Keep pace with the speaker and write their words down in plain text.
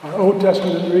Our Old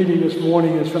Testament reading this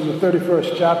morning is from the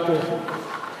 31st chapter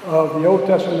of the Old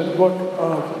Testament book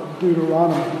of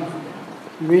Deuteronomy.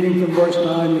 Reading from verse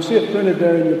 9. You see it printed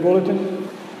there in your bulletin.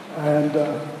 And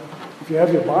if you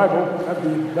have your Bible, that'd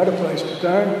be a better place to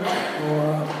turn.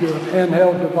 Or your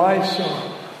handheld device, or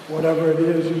whatever it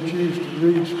is you choose to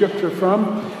read Scripture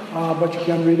from. But you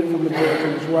can read it from the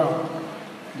bulletin as well.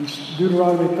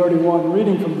 Deuteronomy 31,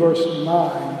 reading from verse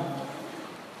 9.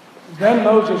 Then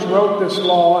Moses wrote this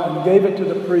law and gave it to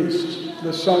the priests,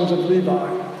 the sons of Levi,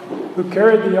 who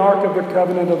carried the ark of the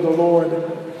covenant of the Lord,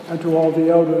 and to all the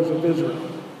elders of Israel.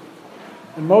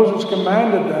 And Moses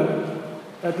commanded them,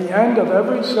 at the end of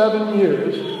every 7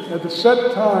 years, at the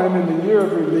set time in the year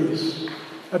of release,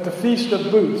 at the Feast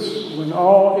of Booths, when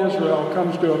all Israel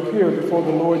comes to appear before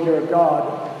the Lord your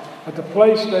God, at the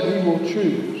place that he will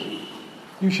choose,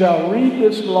 you shall read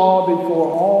this law before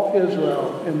all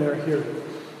Israel in their hearing.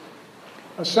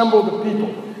 Assemble the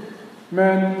people,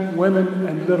 men, women,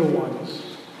 and little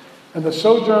ones, and the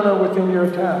sojourner within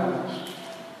your towns,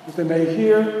 that they may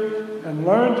hear and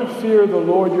learn to fear the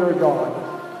Lord your God,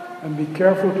 and be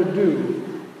careful to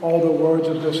do all the words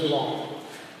of this law.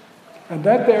 And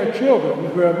that their children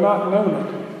who have not known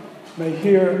it may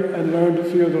hear and learn to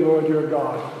fear the Lord your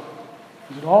God,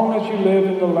 as long as you live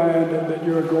in the land that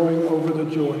you are going over the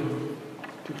Jordan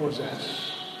to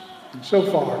possess. And so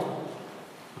far,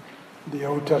 the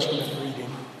Old Testament reading.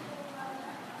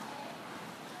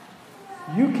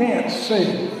 You can't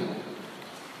sing,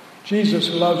 Jesus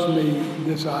loves me,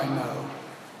 this I know,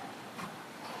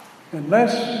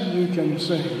 unless you can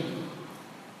sing,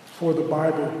 for the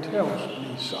Bible tells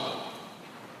me so.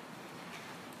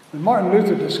 When Martin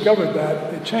Luther discovered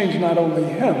that, it changed not only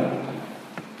him,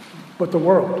 but the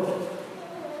world.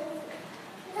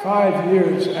 5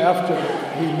 years after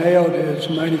he nailed his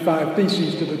 95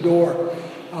 Theses to the door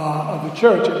of the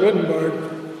church at Wittenberg,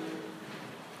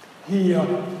 he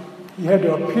had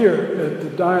to appear at the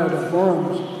Diet of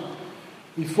Worms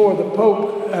before the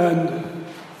Pope and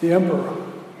the Emperor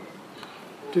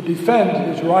to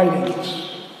defend his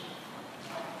writings.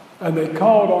 And they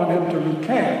called on him to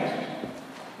recant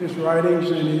his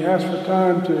writings, and he asked for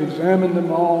time to examine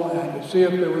them all and to see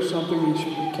if there was something he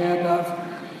should recant of.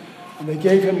 And they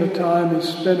gave him the time. He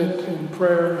spent it in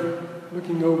prayer,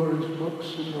 looking over his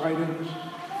books and writings.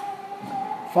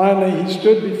 Finally, he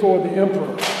stood before the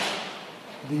emperor.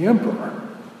 The emperor,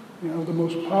 the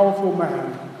most powerful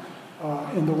man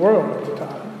in the world at the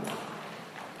time.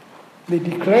 And he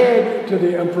declared to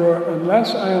the emperor,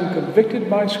 unless I am convicted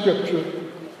by Scripture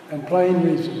and plain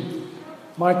reason,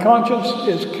 my conscience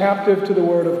is captive to the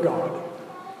Word of God.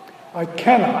 I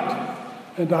cannot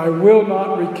and I will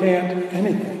not recant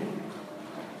anything.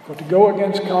 For to go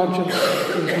against conscience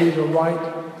is neither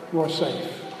right nor safe.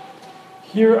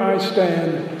 Here I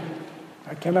stand.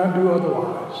 I cannot do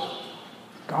otherwise.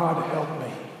 God help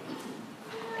me.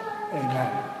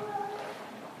 Amen.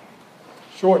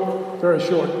 Very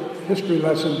short history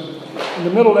lesson. In the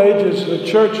Middle Ages, the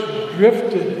church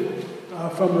drifted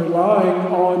from relying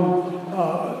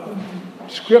on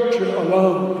Scripture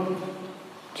alone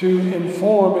to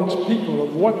inform its people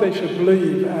of what they should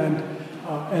believe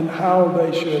and how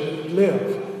they should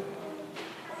live.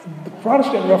 The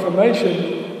Protestant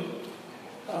Reformation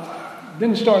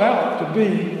didn't start out to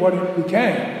be what it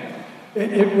became.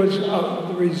 It was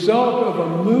the result of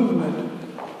a movement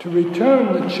to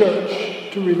return the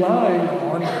church to relying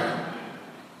on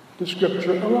the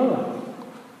Scripture alone.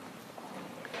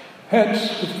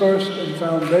 Hence the first and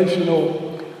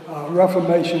foundational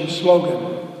Reformation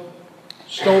slogan,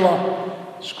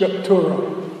 Sola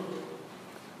Scriptura,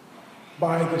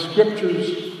 by the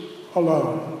Scriptures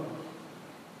alone.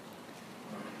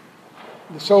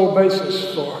 The sole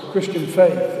basis for Christian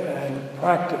faith and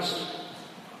practice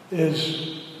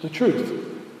is the truth.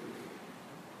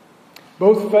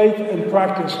 Both faith and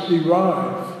practice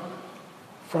derive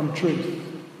from truth.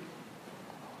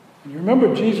 You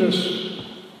remember Jesus'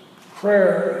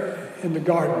 prayer in the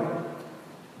garden,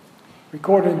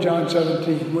 recorded in John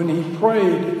 17, when he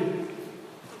prayed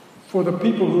for the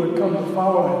people who had come to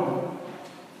follow him.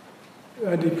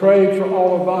 And he prayed for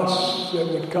all of us that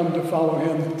would come to follow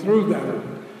him through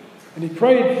them. And he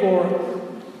prayed for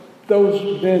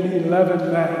those then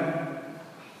 11 men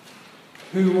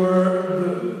who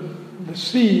were the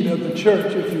seed of the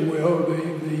church, if you will,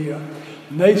 the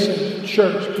nascent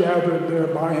church gathered there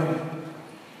by him.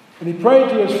 And he prayed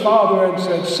to his Father and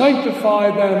said,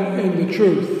 sanctify them in the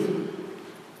truth.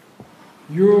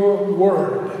 Your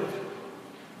word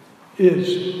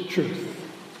is truth.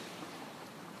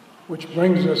 Which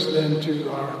brings us then to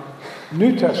our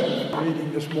New Testament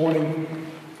reading this morning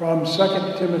from 2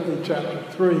 Timothy chapter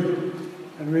 3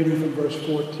 and reading from verse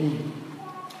 14.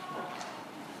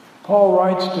 Paul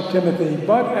writes to Timothy,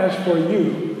 "But as for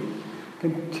you,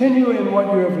 continue in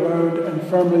what you have learned and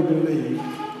firmly believe,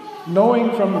 knowing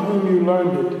from whom you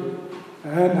learned it,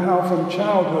 and how from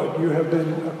childhood you have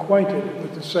been acquainted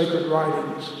with the sacred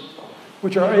writings,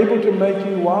 which are able to make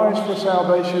you wise for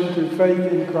salvation through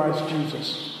faith in Christ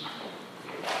Jesus.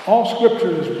 All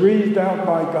Scripture is breathed out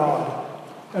by God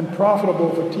and profitable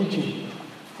for teaching,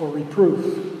 for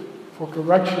reproof, for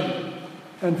correction,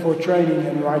 and for training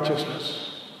in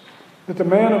righteousness, that the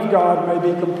man of God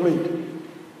may be complete,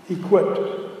 equipped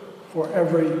for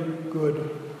every good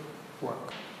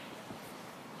work."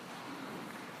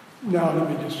 Now let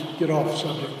me just get off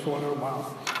subject for a little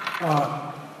while.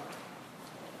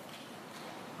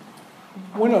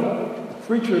 When a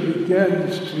preacher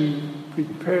begins to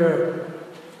prepare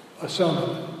a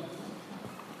sermon,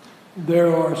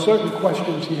 there are certain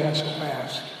questions he has to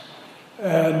ask.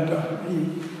 And he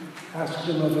asks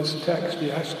them of his text,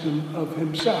 he asks them of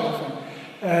himself.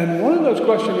 And one of those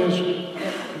questions is,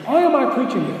 why am I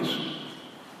preaching this?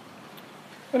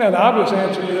 And an obvious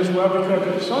answer is, well,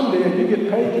 because it's Sunday and you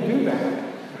get paid to do that.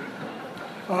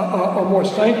 A more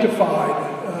sanctified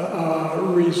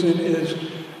reason is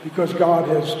because God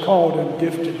has called and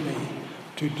gifted me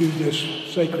to do this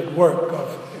sacred work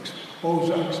of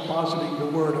expositing the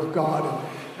Word of God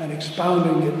and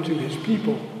expounding it to His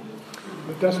people.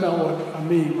 But that's not what I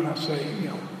mean when I say,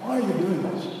 why are you doing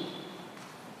this?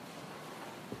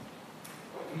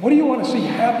 What do you want to see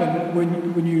happen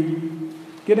when you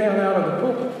get down out of the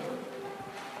pulpit?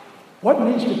 What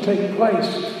needs to take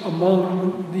place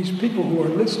among these people who are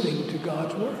listening to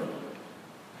God's Word?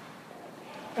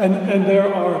 And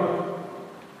there are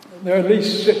at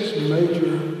least 6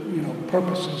 major,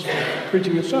 purposes for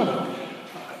preaching a sermon.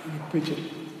 You preach it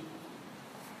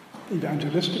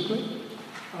evangelistically.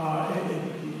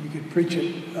 You could preach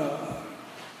it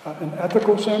an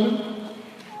ethical sermon.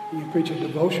 You can preach a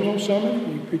devotional sermon.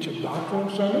 You can preach a doctrinal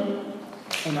sermon,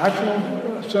 an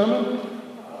actual sermon,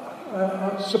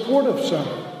 a supportive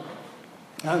sermon.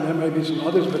 And there may be some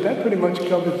others, but that pretty much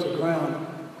covers the ground.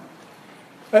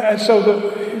 And so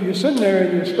you're sitting there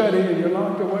and you're studying and you're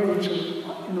locked away. You say,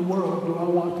 what in the world do I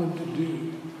want them to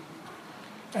do?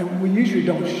 And we usually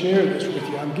don't share this with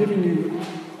you. I'm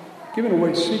giving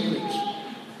away secrets.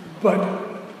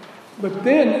 But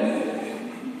then,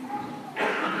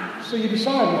 so you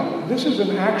decide, well, this is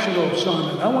an actionable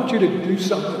sermon. I want you to do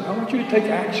something. I want you to take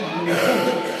action on your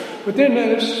things. But then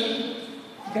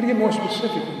you've got to get more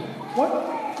specific than that.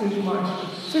 What is my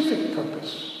specific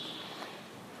purpose?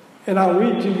 And I'll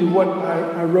read to you what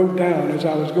I wrote down as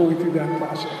I was going through that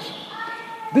process.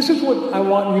 This is what I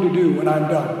want you to do when I'm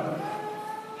done.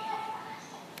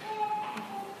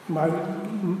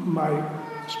 My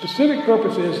specific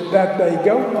purpose is that they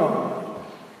go home,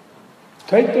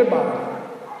 take their Bible,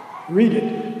 read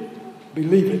it,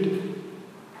 believe it,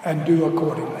 and do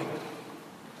accordingly.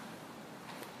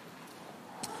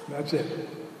 That's it.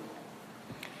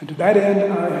 And to that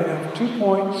end, I have 2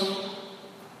 points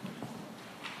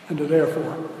and a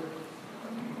therefore.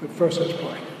 But first, let's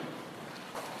pray.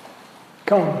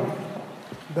 Come,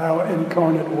 thou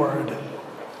incarnate Word,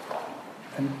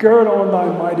 and gird on thy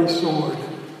mighty sword.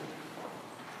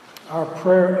 Our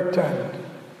prayer attend.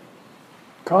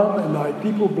 Come and thy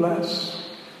people bless,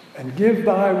 and give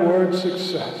thy word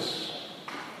success.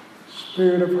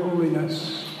 Spirit of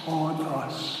holiness on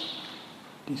us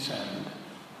descend.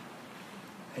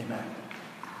 Amen.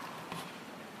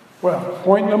 Well,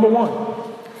 point number 1.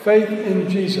 Faith in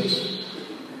Jesus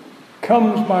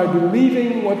comes by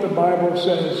believing what the Bible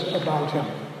says about Him.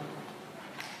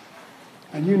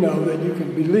 And you know that you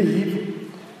can believe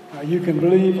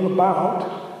about,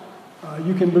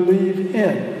 you can believe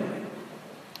in.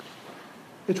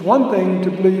 It's one thing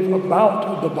to believe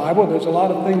about the Bible. There's a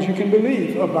lot of things you can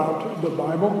believe about the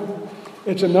Bible.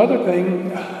 It's another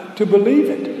thing to believe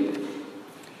it.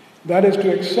 That is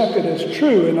to accept it as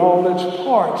true in all its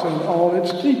parts and all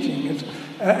its teaching.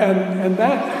 And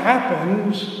that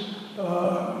happens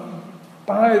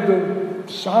by the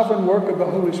sovereign work of the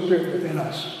Holy Spirit within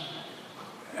us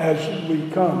as we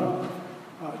come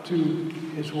to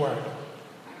His Word.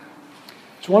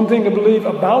 It's one thing to believe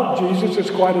about Jesus. It's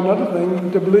quite another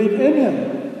thing to believe in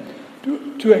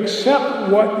Him. To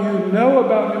accept what you know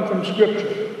about Him from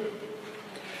Scripture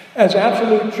as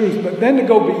absolute truth. But then to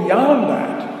go beyond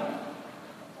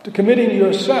that, to committing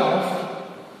yourself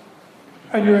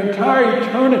and your entire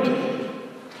eternity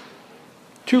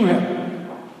to Him.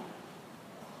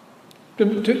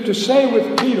 To say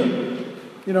with Peter,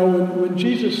 when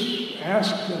Jesus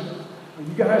asked him, are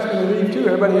you guys going to leave too?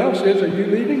 Everybody else is. Are you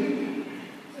leaving?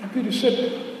 And Peter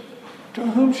said, To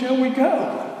whom shall we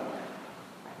go?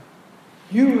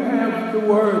 You have the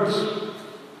words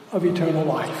of eternal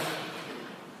life.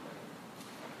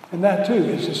 And that too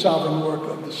is the sovereign work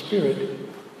of the Spirit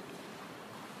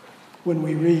when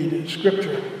we read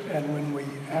Scripture and when we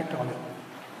act on it.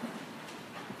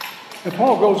 And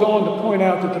Paul goes on to point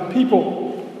out that the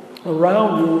people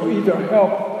around you will either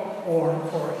help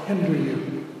or hinder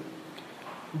you.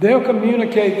 They'll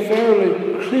communicate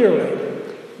fairly clearly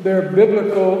their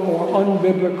biblical or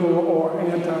unbiblical or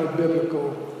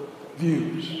anti-biblical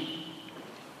views.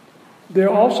 They'll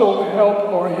also help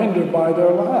or hinder by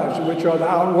their lives, which are the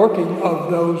outworking of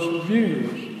those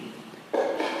views.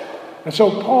 And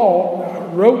so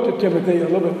Paul wrote to Timothy a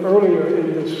little bit earlier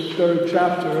in this third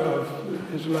chapter of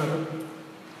his letter.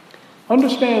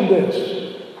 Understand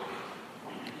this,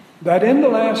 that in the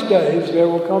last days there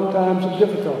will come times of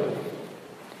difficulty,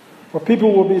 where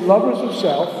people will be lovers of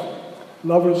self,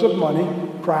 lovers of money,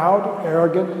 proud,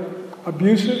 arrogant,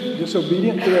 abusive,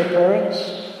 disobedient to their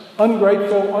parents,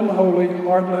 ungrateful, unholy,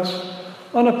 heartless,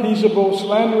 unappeasable,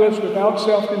 slanderous, without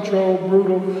self-control,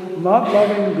 brutal, not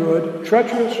loving good,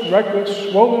 treacherous,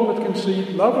 reckless, swollen with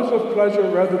conceit, lovers of pleasure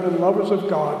rather than lovers of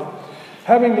God,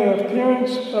 having the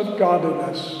appearance of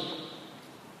godliness,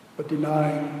 but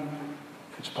denying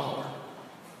its power.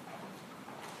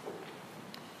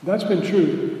 That's been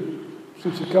true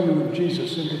since the coming of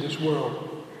Jesus into this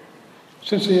world.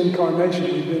 Since the incarnation,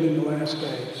 we've been in the last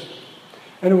days.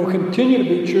 And it will continue to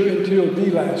be true until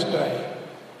the last day,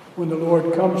 when the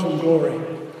Lord comes from glory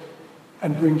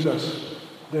and brings us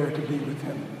there to be with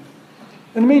Him.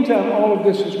 In the meantime, all of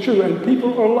this is true, and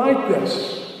people are like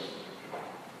this.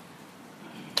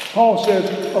 Paul says,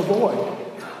 avoid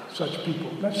such people.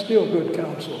 That's still good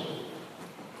counsel.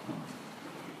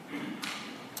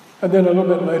 And then a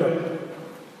little bit later,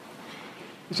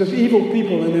 he says, evil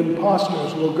people and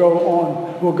impostors will go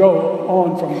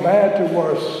on from bad to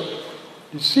worse,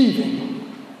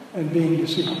 deceiving and being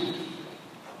deceived.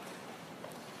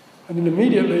 And then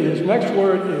immediately his next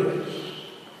word is,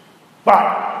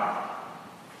 but.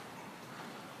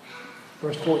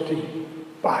 Verse 14,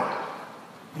 but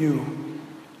you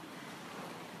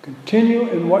continue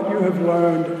in what you have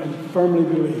learned and firmly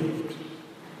believed.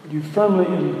 You firmly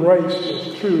embrace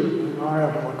as true and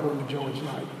reliable, according to George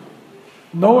Knight.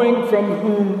 Knowing from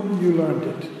whom you learned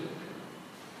it.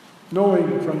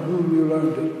 Knowing from whom you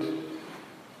learned it.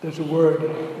 There's a word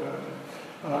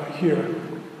here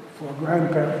for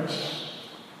grandparents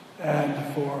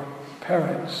and for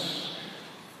parents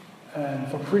and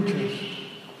for preachers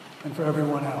and for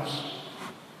everyone else.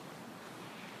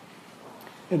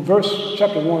 In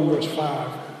chapter 1, verse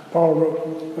 5, Paul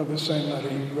wrote of the same letter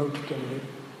he wrote to Timothy,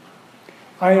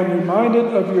 I am reminded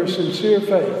of your sincere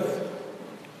faith,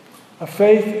 a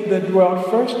faith that dwelt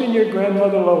first in your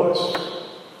grandmother Lois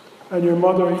and your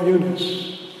mother Eunice.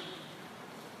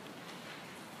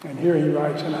 And here he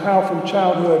writes, and how from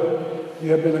childhood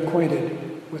you have been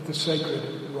acquainted with the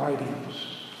sacred writings.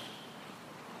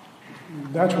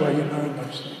 That's where you learn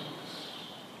those things.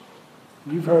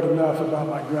 You've heard enough about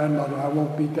my grandmother. I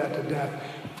won't beat that to death.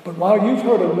 But while you've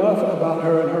heard enough about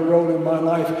her and her role in my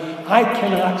life, I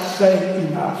cannot say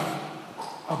enough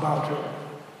about her.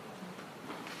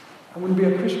 I wouldn't be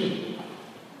a Christian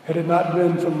had it not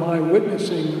been for my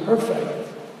witnessing her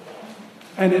faith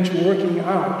and its working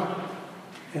out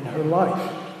in her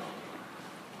life.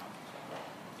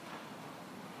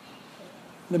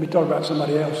 Let me talk about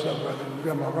somebody else, rather than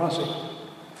Grandma Rossi.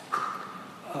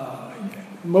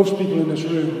 Most people in this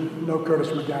room know Curtis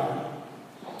McGowan.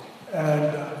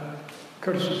 And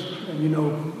Curtis and you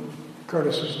know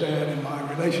Curtis's dad and my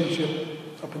relationship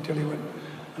up until he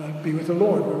went be with the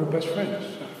Lord. We were best friends,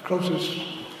 closest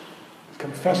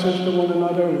confessors to one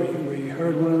another. We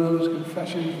heard one another's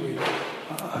confessions. We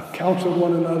counseled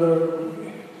one another.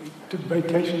 We took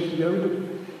vacations together.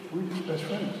 We were just best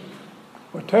friends.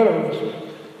 Well, Taylor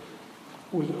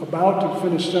was about to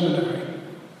finish seminary,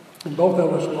 and both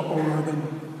of us were older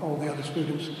than all the other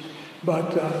students.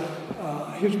 But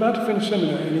he was about to finish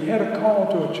seminary, and he had a call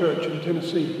to a church in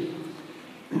Tennessee.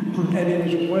 And in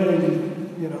his weighing,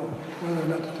 whether or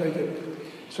not to take it.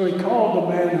 So he called the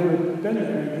man who had been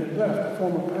there and had left, the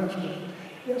former pastor.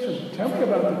 He asked him, tell me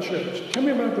about the church. Tell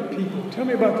me about the people. Tell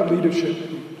me about the leadership.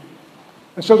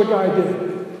 And so the guy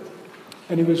did.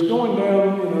 And he was going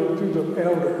down, through the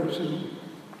elders and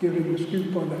giving the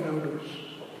scoop on the elders.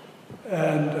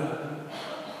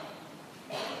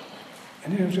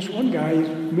 And there was just one guy, he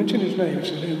mentioned his name, he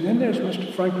said, and then there's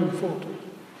Mr. Franklin Fulton.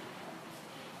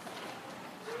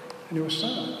 And there was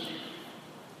silence.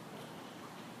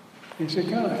 And he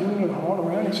said, kind of hemming and hawing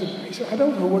around, he said, I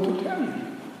don't know what to tell you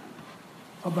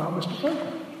about Mr.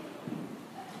 Franklin.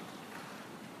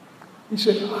 He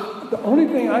said, the only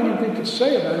thing I can think to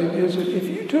say about him is that if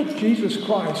you took Jesus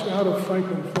Christ out of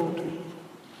Franklin Fulton,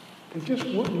 there just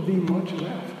wouldn't be much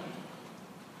left.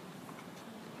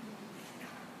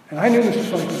 And I knew Mr.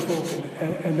 Franklin Fulton,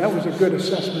 and that was a good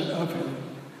assessment of him.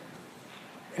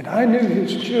 And I knew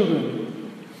his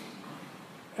children,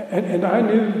 and I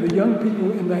knew the young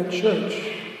people in that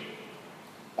church,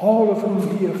 all of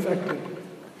whom he affected,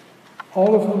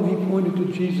 all of whom he pointed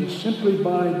to Jesus simply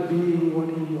by being what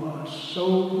he was,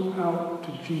 sold out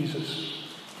to Jesus,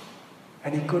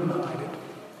 and he couldn't hide it.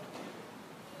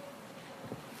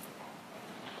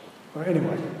 Well,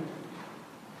 anyway,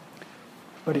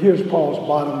 but here's Paul's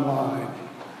bottom line.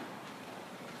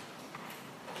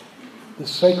 The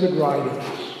sacred writings,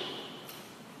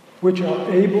 which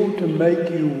are able to make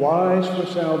you wise for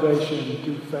salvation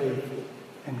through faith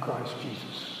in Christ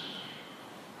Jesus.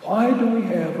 Why do we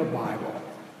have a Bible?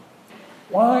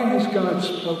 Why has God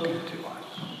spoken to us?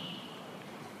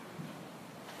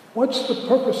 What's the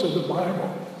purpose of the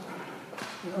Bible?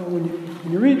 You know,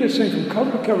 when you read this thing from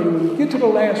cover to cover, when you get to the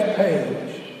last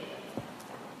page,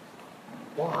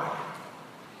 why?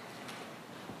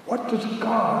 What does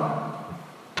God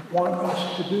want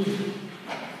us to do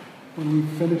when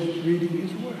we finish reading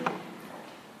his word?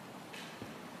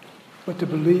 But to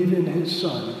believe in his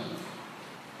Son,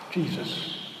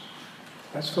 Jesus.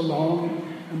 That's the long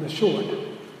and the short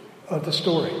of the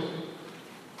story.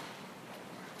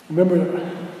 Remember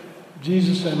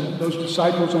Jesus and those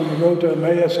disciples on the road to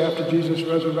Emmaus after Jesus'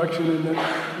 resurrection, and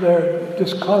they're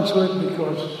disconsolate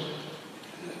because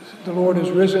the Lord has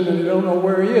risen and they don't know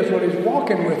where he is. Well, he's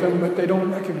walking with them, but they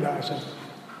don't recognize him.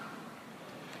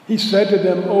 He said to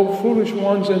them, "O foolish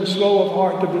ones and slow of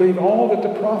heart to believe all that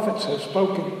the prophets have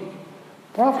spoken."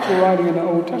 Prophets were writing in the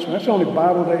Old Testament. That's the only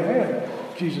Bible they had,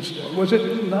 Jesus said. Was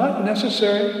it not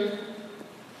necessary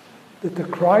that the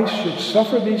Christ should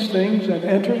suffer these things and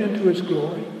enter into his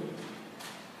glory?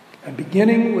 And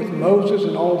beginning with Moses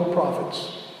and all the prophets,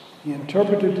 he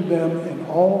interpreted to them in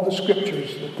all the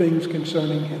scriptures the things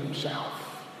concerning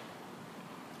himself.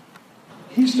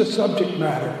 He's the subject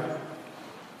matter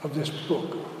of this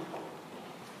book.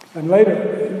 And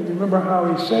later, remember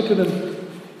how he said to them,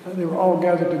 they were all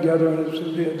gathered together, and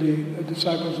the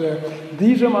disciples there,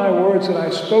 "These are my words that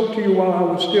I spoke to you while I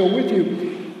was still with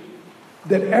you,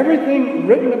 that everything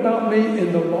written about me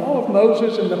in the law of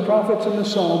Moses and the prophets and the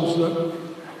Psalms,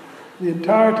 the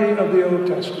entirety of the Old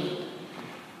Testament,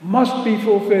 must be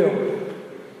fulfilled."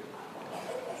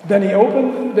 Then he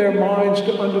opened their minds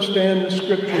to understand the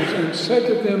scriptures and said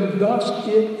to them, "Thus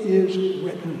it is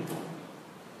written,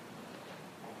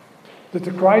 that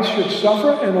the Christ should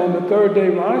suffer and on the third day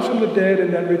rise from the dead,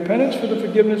 and that repentance for the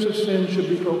forgiveness of sins should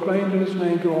be proclaimed in his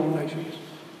name to all nations."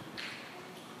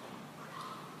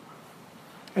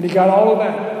 And he got all of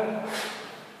that.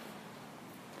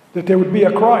 That there would be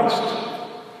a Christ,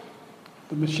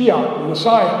 the Mashiach, the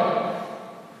Messiah,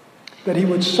 that he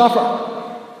would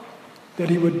suffer, that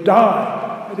he would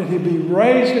die, that he'd be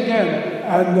raised again,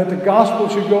 and that the gospel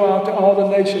should go out to all the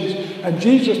nations. And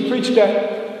Jesus preached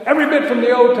that every bit from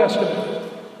the Old Testament.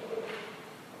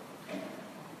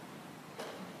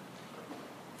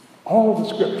 All the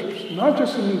scriptures, not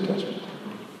just the New Testament.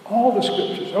 All the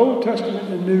scriptures, Old Testament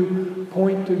and New,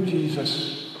 point to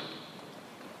Jesus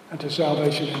and to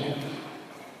salvation in him.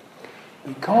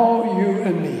 We call you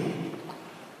and me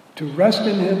to rest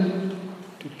in him,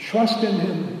 to trust in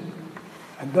him,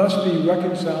 and thus be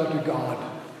reconciled to God,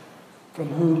 from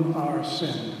whom our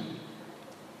sin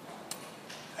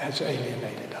has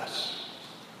alienated us.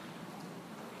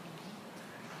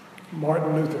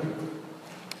 Martin Luther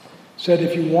said,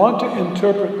 if you want to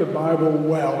interpret the Bible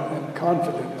well and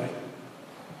confidently,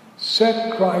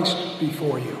 set Christ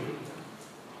before you,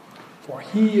 for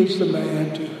he is the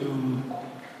man to whom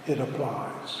it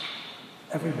applies.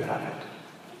 Every bit of it.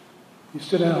 You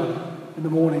sit down in the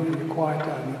morning for your quiet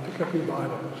time, you pick up your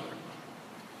Bible,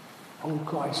 hold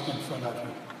Christ in front of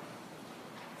you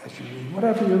as you read.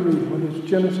 Whatever you read, whether it's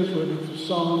Genesis, whether it's a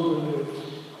Psalm, whether it's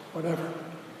whatever.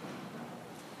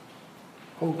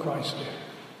 Hold Christ there.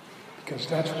 Because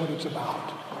that's what it's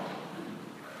about.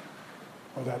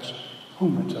 Or that's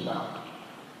whom it's about.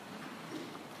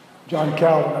 John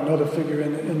Calvin, another figure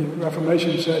in the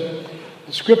Reformation, said,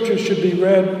 the scriptures should be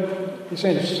read, he's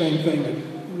saying it's the same thing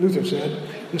that Luther said,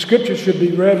 the scriptures should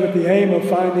be read with the aim of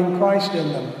finding Christ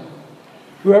in them.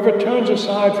 Whoever turns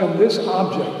aside from this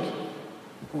object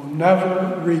will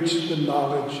never reach the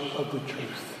knowledge of the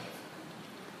truth.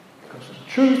 Because the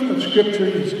truth of Scripture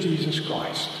is Jesus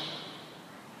Christ.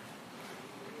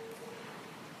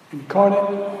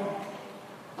 Incarnate,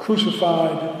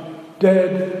 crucified,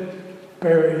 dead,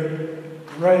 buried,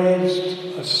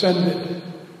 raised, ascended,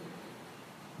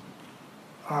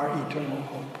 our eternal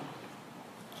hope.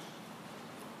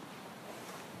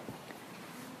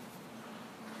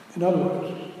 In other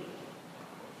words,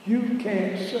 you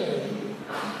can't say,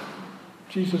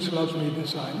 Jesus loves me,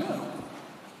 this I know,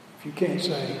 if you can't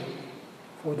say,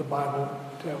 for the Bible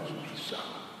tells me so.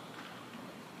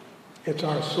 It's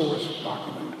our source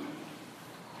document.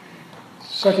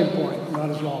 Second point, not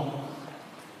as long.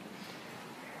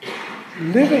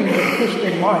 Living the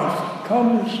Christian life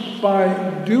comes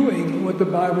by doing what the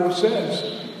Bible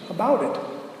says about it.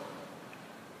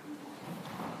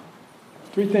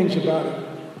 Three things about it.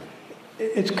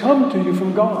 It's come to you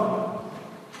from God,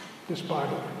 this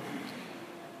Bible.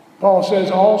 Paul says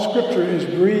all Scripture is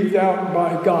breathed out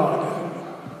by God.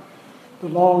 The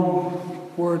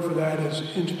long word for that is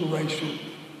inspiration.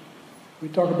 We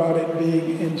talk about it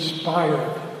being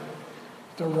inspired.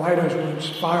 The writers were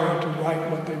inspired to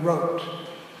write what they wrote.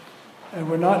 And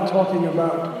we're not talking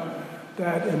about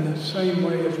that in the same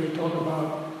way as we talk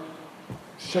about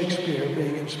Shakespeare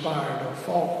being inspired or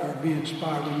Faulkner being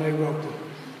inspired when they wrote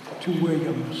the two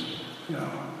Williams.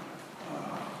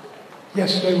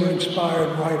 Yes, they were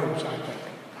inspired writers, I think.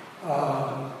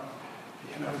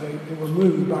 They were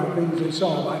moved by things they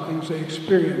saw, by things they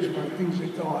experienced, by things they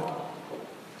thought.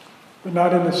 But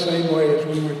not in the same way as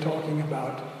we were talking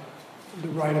about the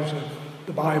writers of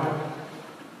the Bible.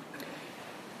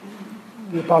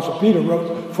 The Apostle Peter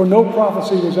wrote, "For no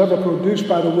prophecy was ever produced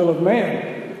by the will of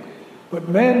man, but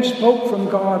men spoke from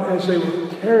God as they were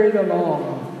carried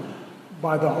along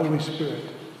by the Holy Spirit."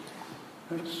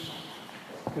 It's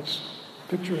a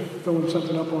picture of throwing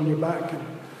something up on your back and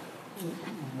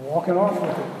walking off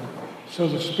with it. So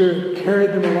the Spirit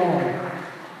carried them along,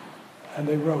 and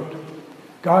they wrote.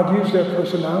 God used their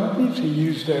personalities, He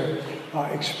used their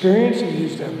experience, He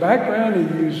used their background, He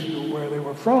used where they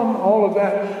were from, all of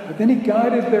that. But then He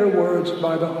guided their words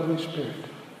by the Holy Spirit.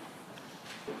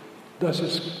 Thus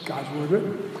is God's word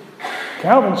written.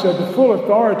 Calvin said the full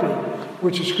authority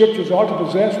which the Scriptures ought to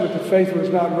possess with the faith was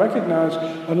not recognized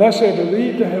unless they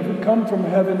believed to have come from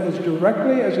heaven as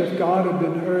directly as if God had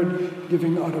been heard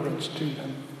giving utterance to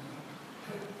them.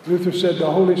 Luther said the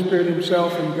Holy Spirit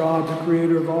Himself and God, the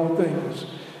Creator of all things,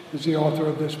 is the author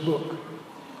of this book.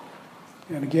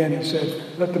 And again he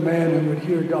said, let the man who would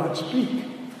hear God speak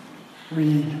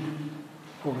read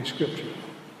Holy Scripture.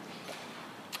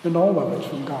 And all of it's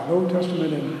from God, Old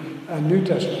Testament and New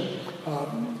Testament.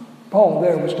 Paul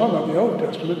there was talking about the Old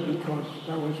Testament because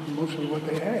that was mostly what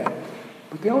they had.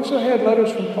 But they also had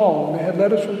letters from Paul, and they had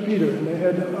letters from Peter, and they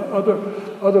had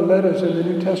other letters in the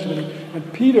New Testament.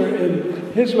 And Peter,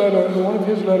 in his letter, one of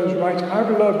his letters, writes, "Our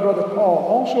beloved brother Paul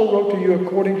also wrote to you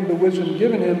according to the wisdom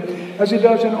given him, as he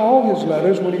does in all his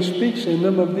letters when he speaks in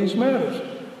them of these matters.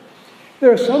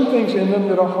 There are some things in them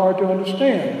that are hard to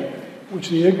understand, which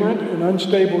the ignorant and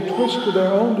unstable twist to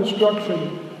their own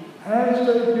destruction, as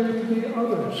they do the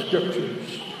other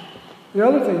Scriptures." The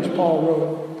other things Paul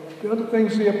wrote, the other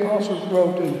things the apostles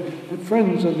wrote, and the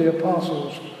friends of the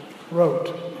apostles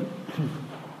wrote,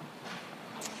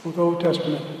 both Old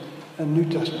Testament and New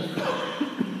Testament,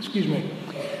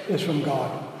 is from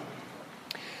God.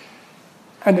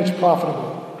 And it's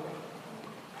profitable.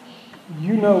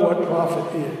 You know what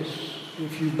profit is.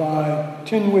 If you buy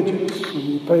 10 widgets and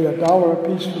you pay $1 a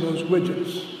piece for those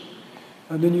widgets,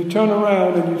 and then you turn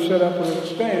around and you set up a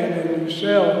stand and you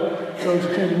sell those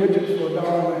 10 widgets for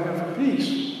 $1.50 a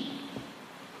piece,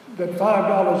 that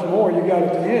 $5 more you got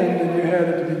at the end than you had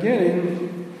at the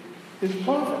beginning is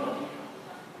profit.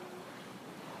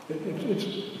 It's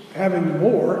having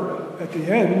more at the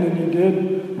end than you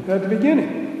did at the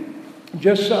beginning.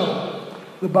 Just so.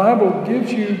 The Bible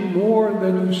gives you more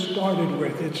than you started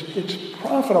with. It's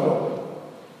profitable,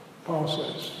 Paul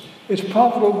says. It's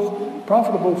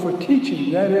profitable for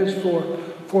teaching, that is,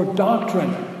 for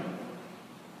doctrine.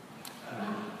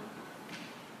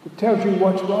 It tells you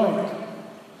what's right.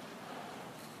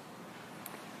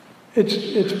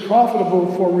 It's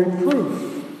profitable for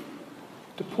reproof,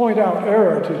 to point out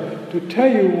error, to tell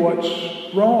you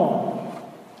what's wrong.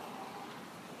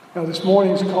 Now, this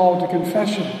morning's call to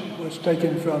confession was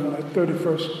taken from the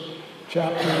 31st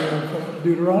chapter of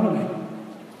Deuteronomy.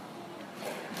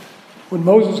 When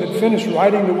Moses had finished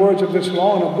writing the words of this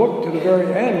law in a book to the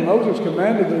very end, Moses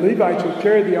commanded the Levites who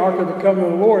carried the ark of the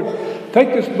covenant of the Lord,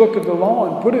 "Take this book of the law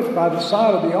and put it by the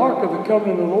side of the ark of the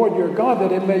covenant of the Lord your God,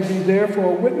 that it may be there for a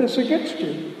witness against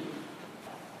you."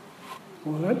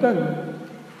 Well, that doesn't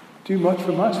do much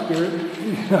for my spirit,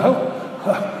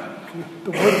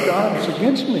 The word of God is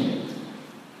against me.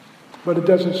 But it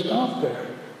doesn't stop there.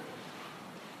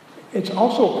 It's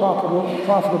also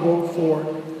profitable for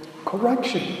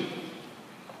correction.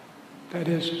 That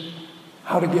is,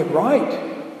 how to get right.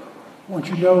 Once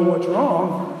you know what's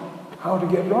wrong, how to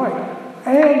get right.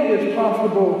 And it's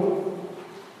profitable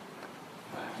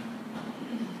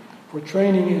for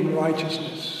training in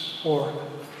righteousness, or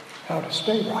how to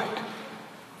stay right,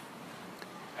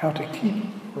 how to keep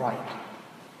right.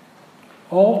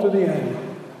 All to the end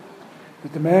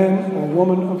that the man or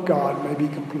woman of God may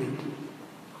be complete,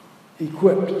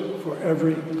 equipped for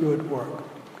every good work.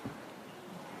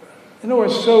 In other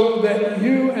words, so that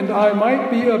you and I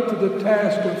might be up to the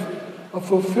task of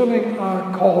fulfilling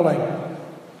our calling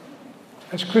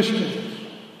as Christians,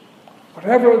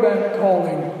 whatever that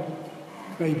calling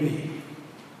may be.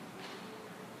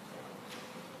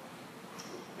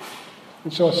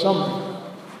 And so a summary.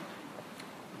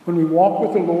 When we walk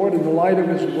with the Lord in the light of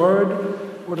His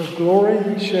Word, what a glory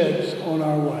He sheds on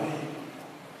our way.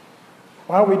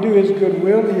 While we do His good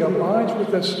will, He abides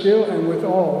with us still and with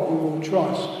all who will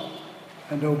trust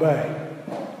and obey.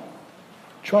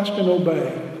 Trust and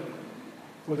obey,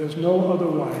 for there's no other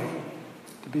way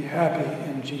to be happy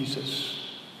in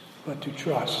Jesus but to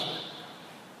trust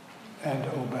and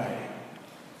obey.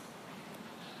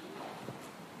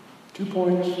 2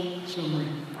 points, summary,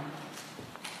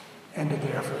 and a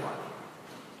therefore.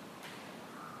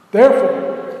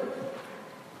 Therefore,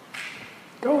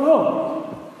 go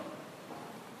home.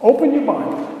 Open your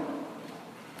Bible.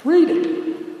 Read it.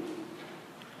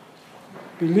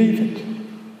 Believe it.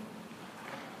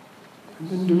 And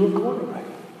then do accordingly.